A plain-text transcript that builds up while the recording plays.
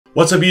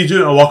What's up,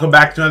 YouTube, and welcome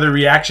back to another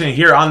reaction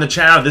here on the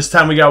channel. This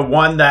time we got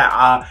one that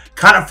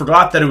kind of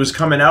forgot that it was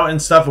coming out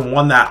and stuff, and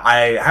one that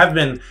I have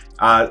been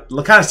kind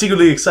of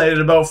secretly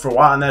excited about for a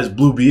while, and that is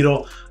Blue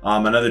Beetle,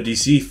 another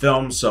DC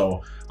film.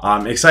 So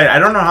I'm excited. I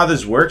don't know how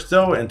this works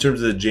though in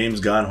terms of the James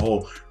Gunn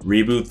whole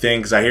reboot thing,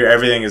 because I hear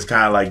everything is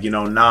kind of like, you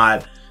know,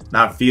 not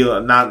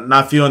feeling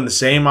the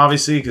same,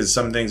 obviously, because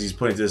some things he's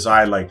putting to the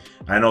side. Like,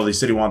 I know they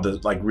said he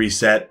wanted to like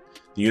reset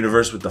the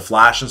universe with the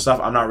Flash and stuff.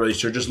 I'm not really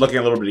sure. Just looking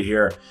a little bit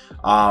here,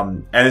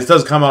 and it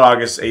does come out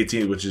August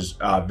 18th, which is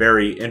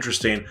very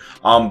interesting.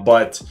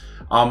 Why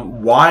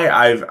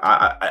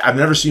I've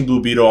never seen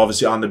Blue Beetle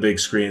obviously on the big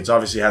screen. It's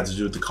obviously had to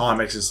do with the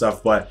comics and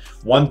stuff. But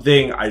one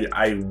thing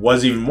I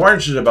was even more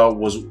interested about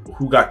was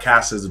who got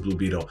cast as the Blue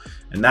Beetle,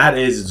 and that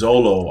is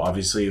Xolo,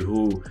 obviously,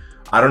 who,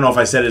 I don't know if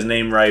I said his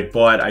name right,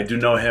 but I do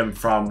know him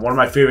from one of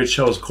my favorite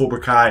shows,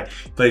 Cobra Kai.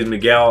 He plays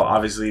Miguel.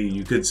 Obviously,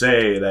 you could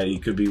say that he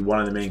could be one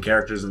of the main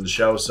characters in the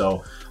show.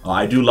 So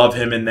I do love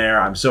him in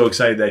there. I'm so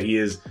excited that he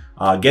is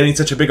getting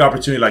such a big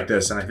opportunity like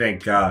this. And I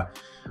think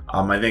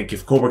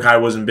if Cobra Kai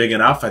wasn't big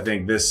enough, I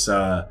think this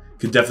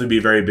could definitely be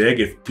very big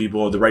if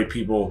the right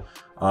people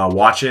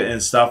watch it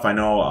and stuff. I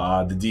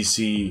know the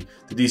DC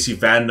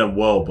fandom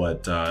will,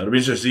 but it'll be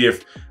interesting to see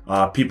if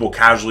people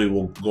casually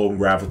will go and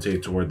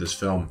gravitate toward this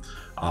film.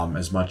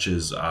 As much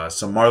as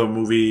some Marvel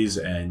movies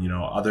and, you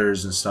know,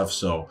 others and stuff.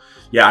 So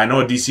yeah, I know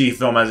a DC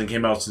film hasn't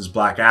came out since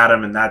Black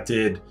Adam, and that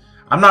did,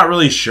 I'm not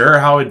really sure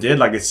how it did.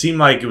 Like, it seemed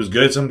like it was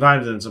good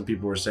sometimes, and some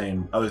people were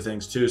saying other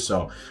things too,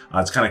 so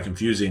it's kind of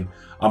confusing.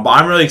 But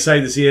I'm really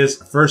excited to see this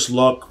first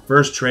look,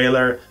 first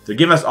trailer. They're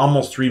giving us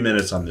almost 3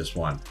 minutes on this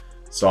one,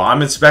 so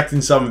I'm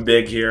expecting something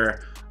big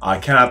here. I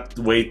cannot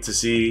wait to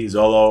see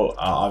Xolo,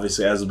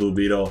 obviously, as the Blue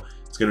Beetle.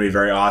 It's going to be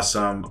very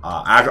awesome.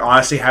 I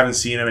honestly haven't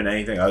seen him in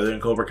anything other than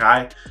Cobra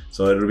Kai,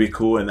 so it'll be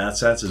cool in that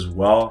sense as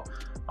well.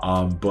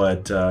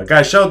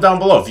 Guys, shout out down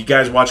below if you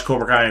guys watch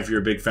Cobra Kai and if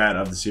you're a big fan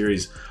of the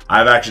series.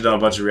 I've actually done a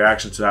bunch of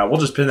reactions to that. We'll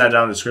just pin that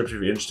down in the description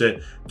if you're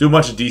interested. Do a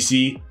bunch of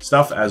DC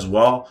stuff as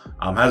well.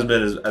 Hasn't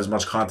been as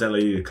much content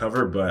lately to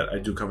cover, but I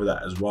do cover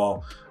that as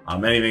well.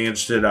 Anything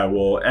interesting I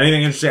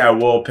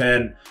will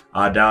pin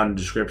down in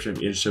the description if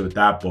you're interested with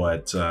that.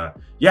 But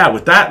yeah,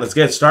 with that, let's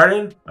get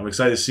started. I'm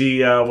excited to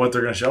see what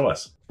they're going to show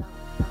us.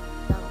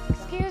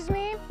 Excuse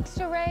me,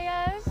 Mr.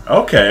 Reyes?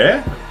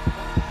 Okay.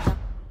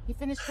 You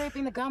finished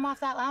scraping the gum off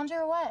that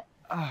lounger or what?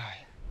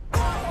 I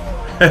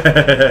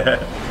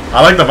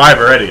like the vibe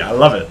already. I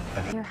love it.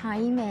 You're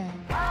Jaime.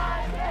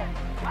 Jaime.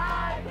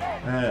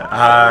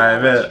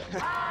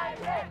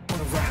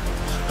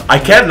 I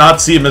can't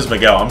not see him as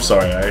Miguel. I'm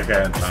sorry. I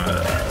can't.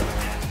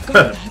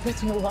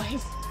 That's my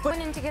life.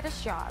 Went in to get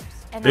us jobs.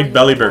 And Big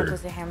belly burger.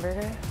 Was a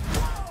hamburger.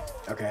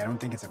 Okay, I don't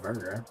think it's a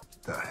burger.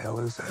 The hell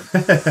is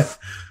that?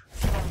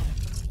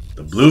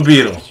 The Blue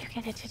Beetle. How did you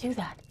get it to do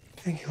that?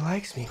 I think he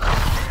likes me.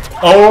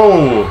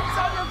 Oh!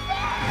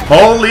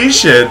 Holy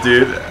shit,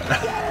 dude.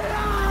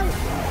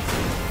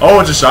 Oh,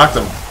 it just shocked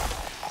him.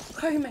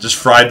 Just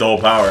fried the whole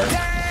power.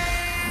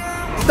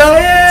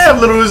 Damn,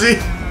 little Uzi.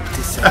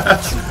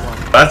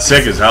 That's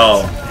sick as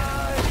hell.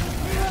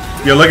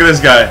 Yo, look at this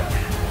guy.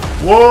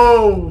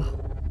 Whoa!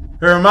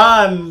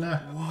 Herman!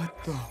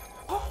 What the?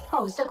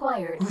 Host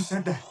acquired. Who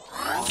said that?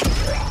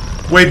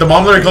 Wait, the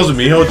mom literally calls him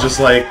Mijo, just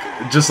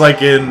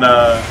like in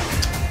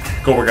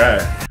Cobra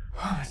Kai.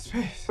 Oh,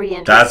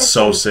 space. That's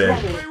so sick.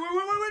 Wait, no.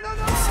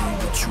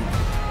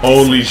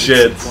 Holy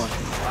shit.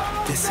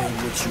 This ain't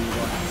what you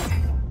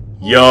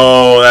want.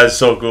 Yo, that's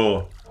so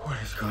cool. What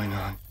is going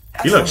on?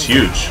 He looks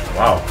huge.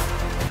 Wow.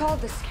 It's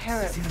called the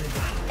Scarab.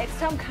 It's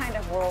some kind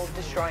of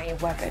world-destroying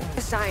weapon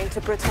designed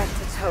to protect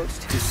its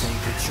host. This ain't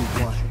what you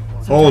want.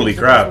 Holy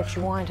crap. What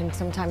you want, and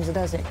sometimes it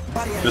doesn't.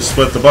 Just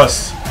split the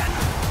bus. I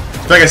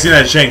feel like I seen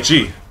that in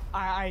Shang-Chi.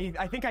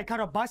 I think I cut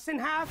a bus in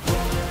half.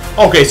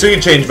 Okay, so you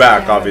can change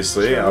back,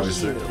 obviously.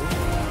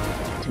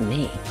 To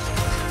me.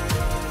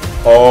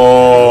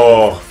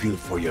 Oh. Feel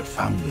for your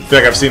family. I feel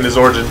like I've seen this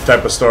origin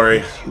type of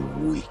story. You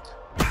weak.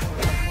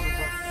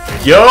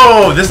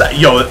 Yo, this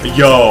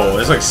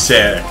looks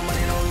sick.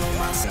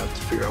 Now to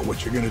figure out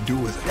what you're gonna do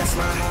with it.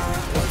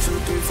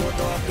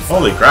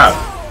 Holy crap.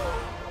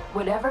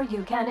 Whatever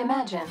you can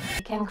imagine,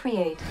 you can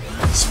create.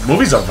 This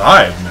movie's a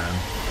vibe, man.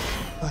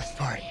 Let's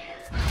party.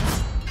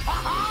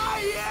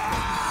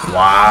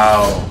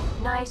 Wow.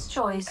 Nice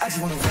choice.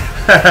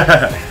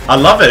 I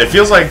love it. It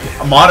feels like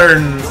a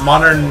modern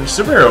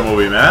superhero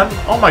movie, man.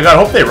 Oh my god,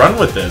 I hope they run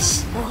with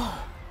this.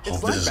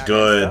 Hope this is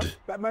good.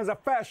 Batman's a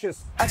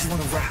fascist.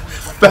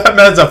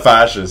 Batman's a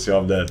fascist. Yo,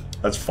 I'm dead.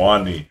 That's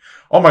funny.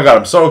 Oh my god,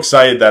 I'm so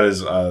excited that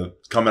is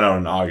coming out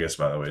in August,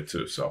 by the way,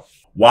 too. So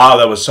wow,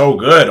 that was so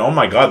good. Oh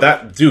my god,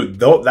 that dude,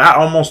 that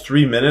almost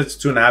 3 minutes,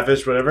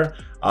 2.5-ish, whatever,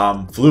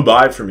 flew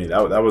by for me.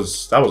 That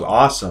was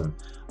awesome.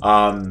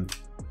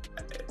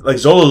 Like,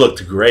 Xolo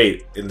looked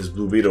great in this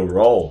Blue Beetle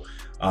role.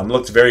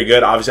 Looked very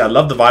good. Obviously, I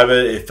love the vibe of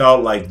it. It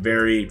felt like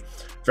very,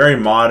 very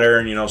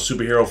modern, you know,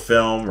 superhero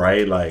film,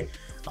 right? Like,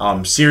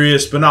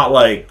 serious, but not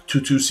like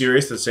too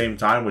serious at the same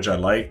time, which I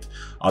liked.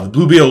 The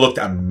Blue Beetle looked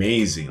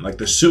amazing. Like,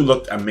 the suit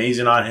looked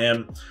amazing on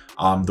him.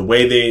 The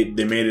way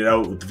they made it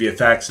out with the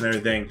VFX and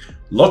everything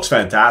looks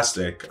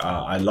fantastic.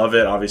 I love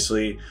it,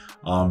 obviously.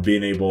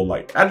 Being able,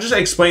 like, I just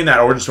explain that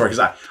origin story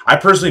because I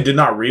personally did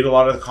not read a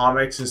lot of the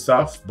comics and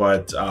stuff,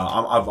 but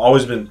I've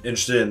always been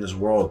interested in this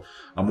world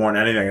more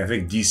than anything. I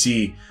think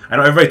DC, I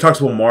know everybody talks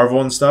about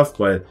Marvel and stuff,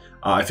 but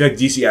I feel like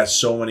DC has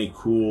so many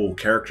cool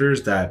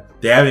characters that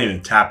they haven't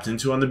even tapped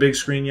into on the big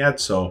screen yet.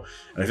 So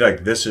I feel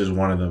like this is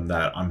one of them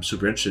that I'm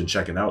super interested in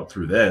checking out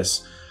through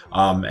this.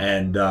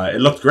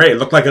 It looked great. It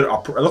looked like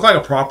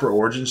a proper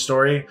origin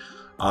story.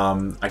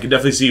 I can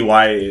definitely see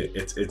why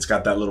it's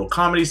got that little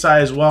comedy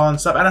side as well and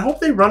stuff. And I hope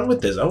they run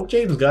with this. I hope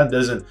James Gunn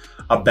doesn't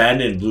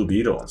abandon Blue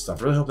Beetle and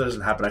stuff. I really hope that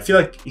doesn't happen. I feel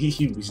like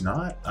he's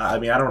not. I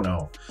mean, I don't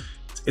know.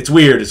 It's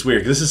weird. It's weird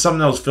because this is something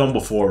that was filmed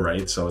before,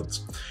 right? So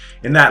it's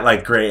in that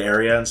like gray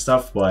area and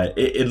stuff. But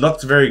it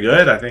looked very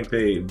good. I think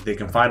they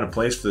can find a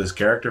place for this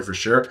character for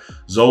sure.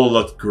 Xolo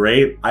looked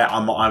great.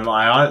 I'm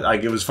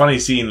like, it was funny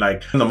seeing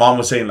like the mom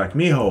was saying like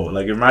Mijo,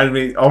 like it reminded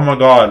me. Oh my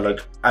god,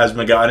 like as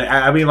Miguel. And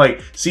I mean,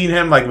 like seeing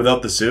him like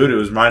without the suit, it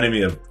was reminding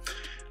me of.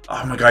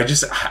 Oh my god,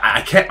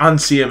 I can't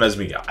unsee him as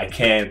Miguel. I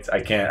can't.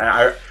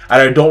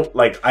 I don't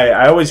like.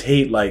 I always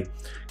hate like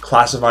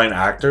classifying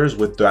actors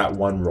with that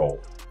one role.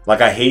 Like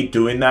I hate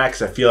doing that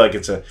because I feel like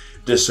it's a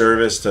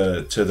disservice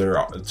to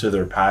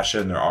their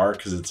passion, their art.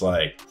 Because it's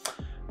like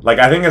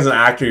I think as an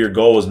actor, your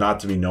goal is not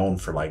to be known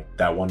for like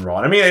that one role.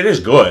 And I mean, it is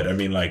good. I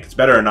mean, like it's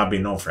better than not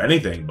being known for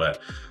anything.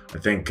 But I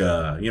think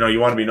you know, you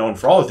want to be known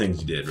for all the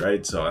things you did,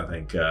 right? So I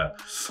think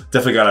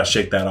definitely gotta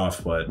shake that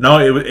off. But no,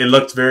 it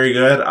looked very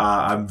good.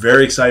 I'm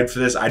very excited for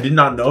this. I did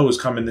not know it was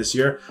coming this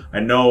year. I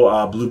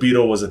know Blue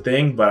Beetle was a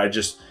thing, but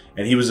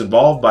and he was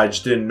involved, but I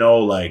just didn't know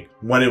like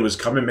when it was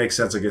coming. Makes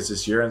sense, I guess,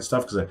 this year and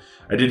stuff because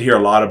I did hear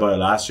a lot about it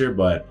last year.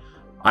 But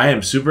I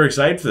am super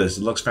excited for this.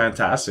 It looks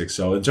fantastic.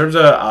 So in terms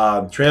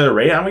of trailer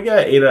rate, I'm gonna get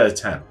an 8 out of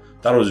 10.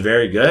 Thought it was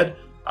very good.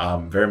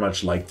 Very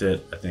much liked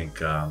it. I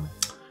think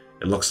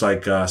it looks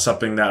like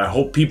something that I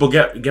hope people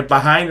get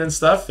behind and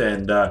stuff.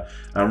 And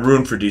I'm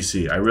rooting for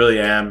DC. I really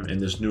am in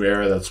this new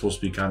era that's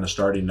supposed to be kind of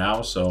starting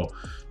now. So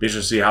be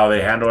interested to see how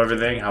they handle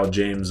everything, how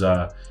James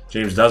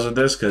does with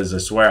this. Because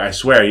I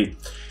swear.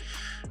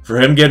 For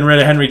him getting rid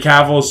of Henry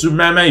Cavill,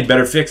 Superman, man, he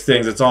better fix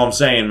things. That's all I'm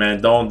saying,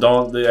 man.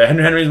 Don't.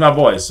 Henry's my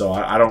boy, so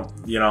I don't.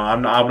 You know,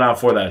 I'm not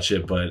for that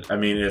shit. But I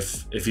mean,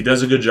 if he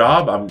does a good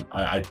job,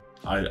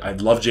 I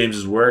love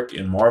James's work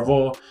in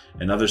Marvel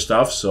and other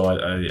stuff. So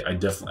I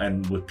definitely,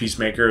 and with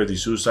Peacemaker, the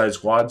Suicide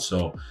Squad.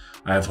 So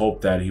I have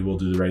hope that he will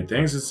do the right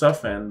things and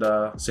stuff. And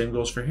same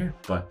goes for here.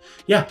 But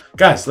yeah,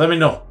 guys, let me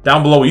know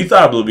down below what you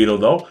thought of Blue Beetle,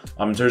 though.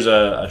 In terms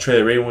of a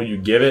trailer rating, what you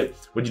give it?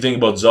 What do you think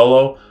about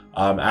Xolo?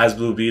 As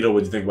Blue Beetle, what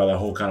do you think about that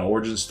whole kind of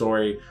origin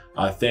story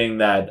thing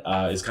that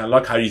is kind of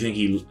luck? How do you think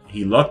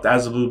he looked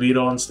as a Blue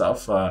Beetle and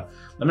stuff? Let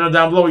me know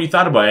down below what you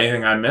thought about it.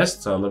 Anything I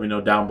missed, let me know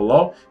down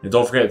below. And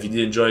don't forget, if you did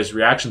enjoy this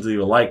reaction, to leave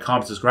a like,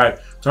 comment, subscribe,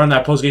 turn on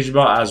that post-notification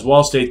bell as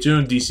well. Stay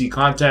tuned. DC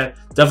content.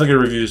 Definitely going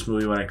to review this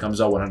movie when it comes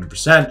out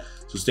 100%.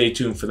 So stay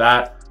tuned for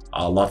that.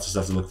 Lots of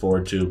stuff to look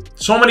forward to.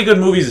 So many good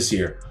movies this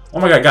year. Oh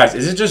my god, guys,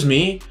 is it just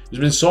me?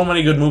 There's been so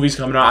many good movies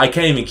coming out. I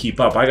can't even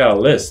keep up. I got a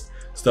list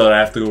still that I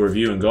have to go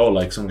review and go.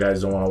 Like some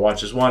guys don't want to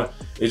watch this one.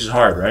 It's just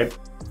hard, right?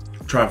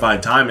 Trying to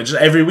find time. And just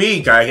every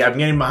week I'm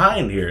getting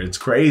behind here. It's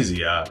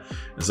crazy. And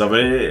so, but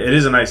it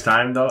is a nice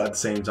time though. At the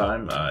same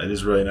time, it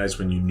is really nice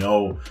when you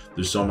know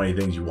there's so many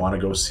things you want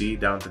to go see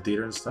down at the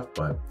theater and stuff.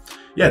 But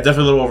yeah,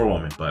 definitely a little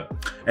overwhelming. But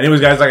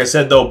anyways, guys, like I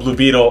said though, Blue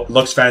Beetle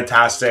looks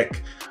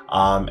fantastic.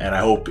 And I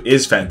hope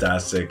is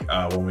fantastic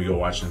when we go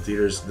watch in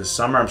theaters this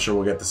summer. I'm sure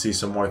we'll get to see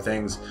some more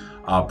things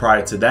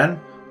prior to then.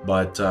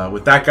 But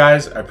with that,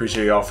 guys, I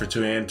appreciate you all for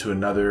tuning in to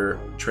another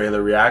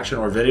trailer reaction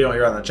or video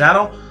here on the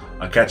channel.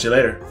 I'll catch you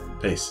later.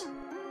 Peace.